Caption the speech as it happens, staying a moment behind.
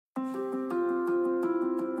The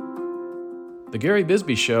Gary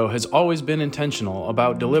Bisbee Show has always been intentional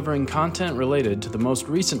about delivering content related to the most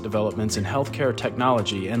recent developments in healthcare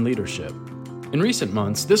technology and leadership. In recent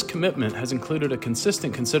months, this commitment has included a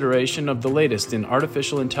consistent consideration of the latest in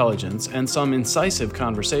artificial intelligence and some incisive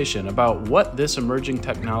conversation about what this emerging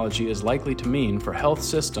technology is likely to mean for health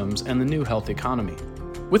systems and the new health economy.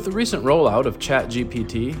 With the recent rollout of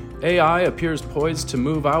ChatGPT, AI appears poised to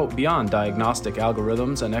move out beyond diagnostic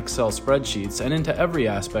algorithms and Excel spreadsheets and into every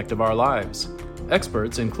aspect of our lives.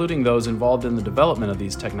 Experts, including those involved in the development of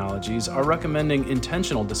these technologies, are recommending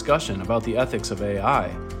intentional discussion about the ethics of AI.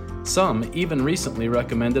 Some even recently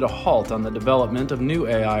recommended a halt on the development of new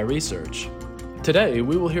AI research. Today,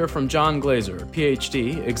 we will hear from John Glaser,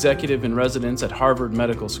 PhD, Executive in Residence at Harvard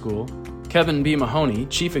Medical School, Kevin B. Mahoney,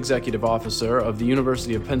 Chief Executive Officer of the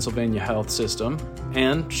University of Pennsylvania Health System,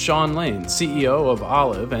 and Sean Lane, CEO of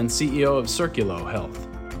Olive and CEO of Circulo Health.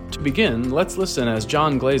 To begin, let's listen as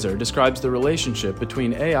John Glaser describes the relationship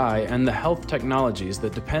between AI and the health technologies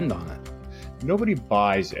that depend on it. Nobody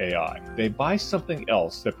buys AI. They buy something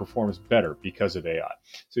else that performs better because of AI.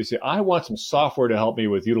 So you say, I want some software to help me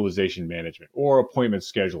with utilization management or appointment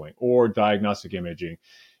scheduling or diagnostic imaging.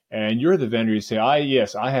 And you're the vendor, you say,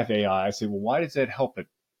 yes, I have AI. I say, well, why does that help it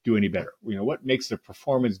do any better? What makes the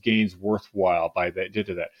performance gains worthwhile by that did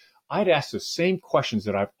to that? I'd ask the same questions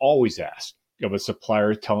that I've always asked of a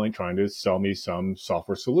supplier trying to sell me some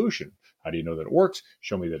software solution. How do you know that it works?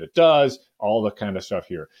 Show me that it does, all the kind of stuff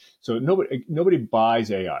here. So nobody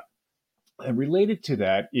buys AI. And related to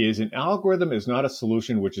that is an algorithm is not a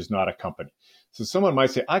solution, which is not a company. So someone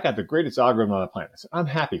might say, I got the greatest algorithm on the planet. So I'm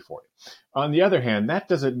happy for you. On the other hand, that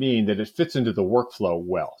doesn't mean that it fits into the workflow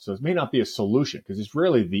well. So it may not be a solution because it's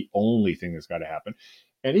really the only thing that's got to happen.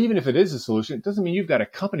 And even if it is a solution, it doesn't mean you've got a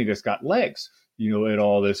company that's got legs, and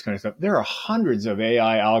all this kind of stuff. There are hundreds of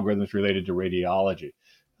AI algorithms related to radiology.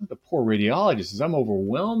 The poor radiologist says, I'm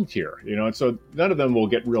overwhelmed here, and so none of them will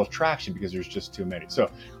get real traction because there's just too many. So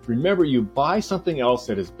remember, you buy something else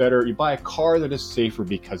that is better. You buy a car that is safer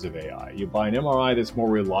because of AI. You buy an MRI that's more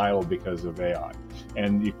reliable because of AI.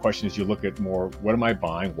 And the question is, you look at more, what am I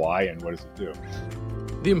buying, why, and what does it do?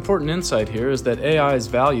 The important insight here is that AI's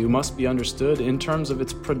value must be understood in terms of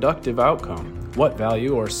its productive outcome. What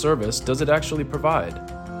value or service does it actually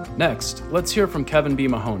provide? Next, let's hear from Kevin B.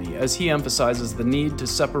 Mahoney as he emphasizes the need to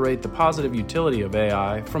separate the positive utility of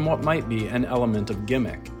AI from what might be an element of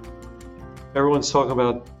gimmick. Everyone's talking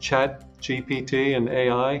about ChatGPT and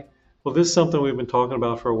AI. Well, this is something we've been talking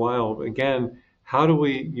about for a while. Again, how do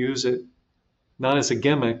we use it not as a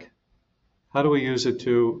gimmick? How do we use it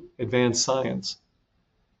to advance science?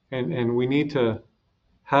 And we need to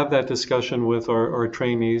have that discussion with our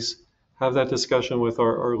trainees, have that discussion with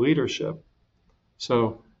our leadership.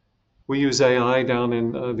 So we use AI down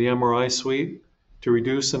in the MRI suite to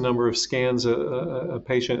reduce the number of scans a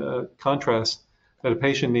patient contrast that a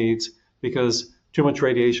patient needs because too much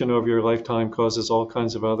radiation over your lifetime causes all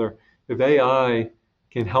kinds of other. If AI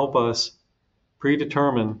can help us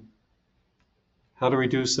predetermine how to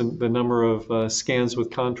reduce the number of scans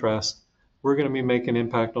with contrast, we're going to be making an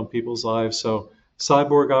impact on people's lives. So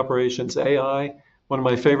cyborg operations, AI, one of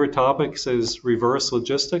my favorite topics is reverse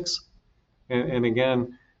logistics. And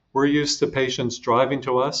again, we're used to patients driving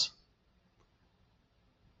to us,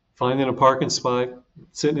 finding a parking spot,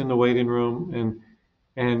 sitting in the waiting room,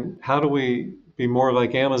 and how do we be more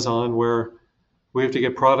like Amazon where we have to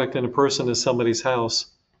get product in a person to somebody's house?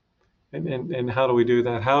 And how do we do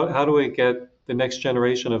that? How do we get the next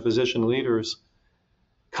generation of physician leaders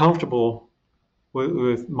comfortable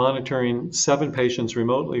with monitoring 7 patients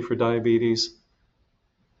remotely for diabetes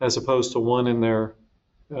as opposed to one in their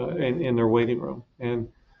waiting room? And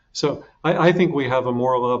so I think we have a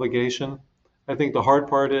moral obligation. I think the hard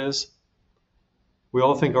part is we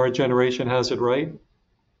all think our generation has it right.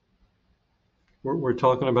 We're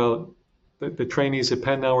talking about the trainees at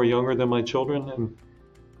Penn now are younger than my children, and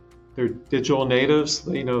they're digital natives.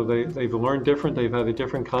 They've learned different. They've had a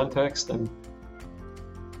different context, and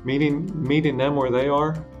meeting them where they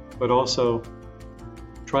are, but also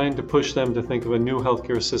trying to push them to think of a new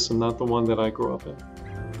healthcare system, not the one that I grew up in.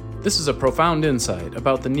 This is a profound insight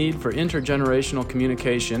about the need for intergenerational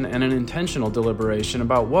communication and an intentional deliberation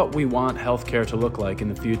about what we want healthcare to look like in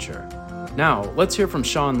the future. Now, let's hear from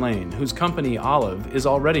Sean Lane, whose company Olive is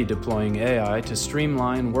already deploying AI to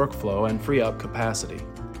streamline workflow and free up capacity.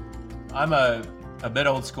 I'm a bit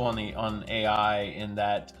old school on AI in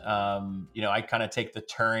that, I kind of take the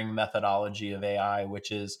Turing methodology of AI,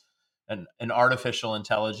 which is an artificial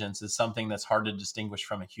intelligence is something that's hard to distinguish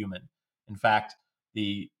from a human. In fact,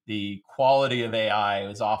 the quality of AI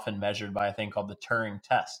is often measured by a thing called the Turing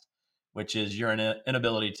test, which is your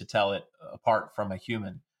inability to tell it apart from a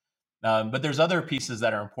human. But there's other pieces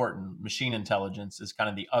that are important. Machine intelligence is kind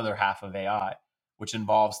of the other half of AI, which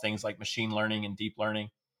involves things like machine learning and deep learning.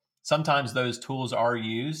 Sometimes those tools are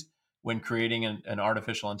used when creating an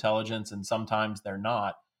artificial intelligence, and sometimes they're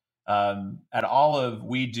not. At Olive,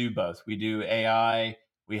 we do both. We do AI.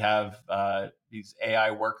 We have these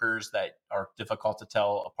AI workers that are difficult to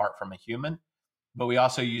tell apart from a human, but we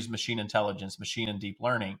also use machine intelligence, machine and deep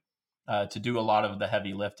learning to do a lot of the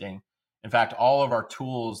heavy lifting. In fact, all of our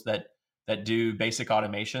tools that do basic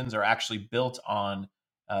automations are actually built on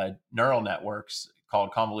neural networks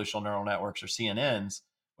called convolutional neural networks, or CNNs,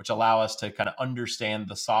 which allow us to kind of understand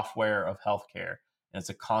the software of healthcare. And it's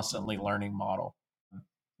a constantly learning model.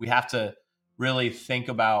 We have to really think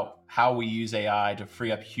about how we use AI to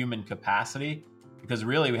free up human capacity, because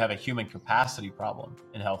really we have a human capacity problem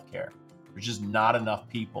in healthcare. There's just not enough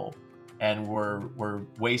people, and we're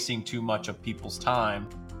wasting too much of people's time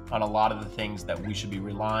on a lot of the things that we should be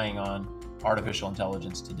relying on artificial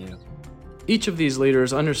intelligence to do. Each of these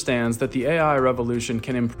leaders understands that the AI revolution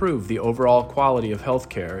can improve the overall quality of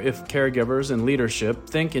healthcare if caregivers and leadership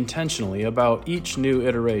think intentionally about each new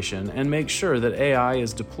iteration and make sure that AI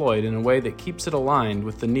is deployed in a way that keeps it aligned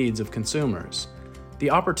with the needs of consumers. The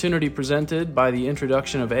opportunity presented by the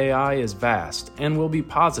introduction of AI is vast and will be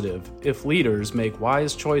positive if leaders make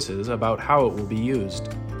wise choices about how it will be used.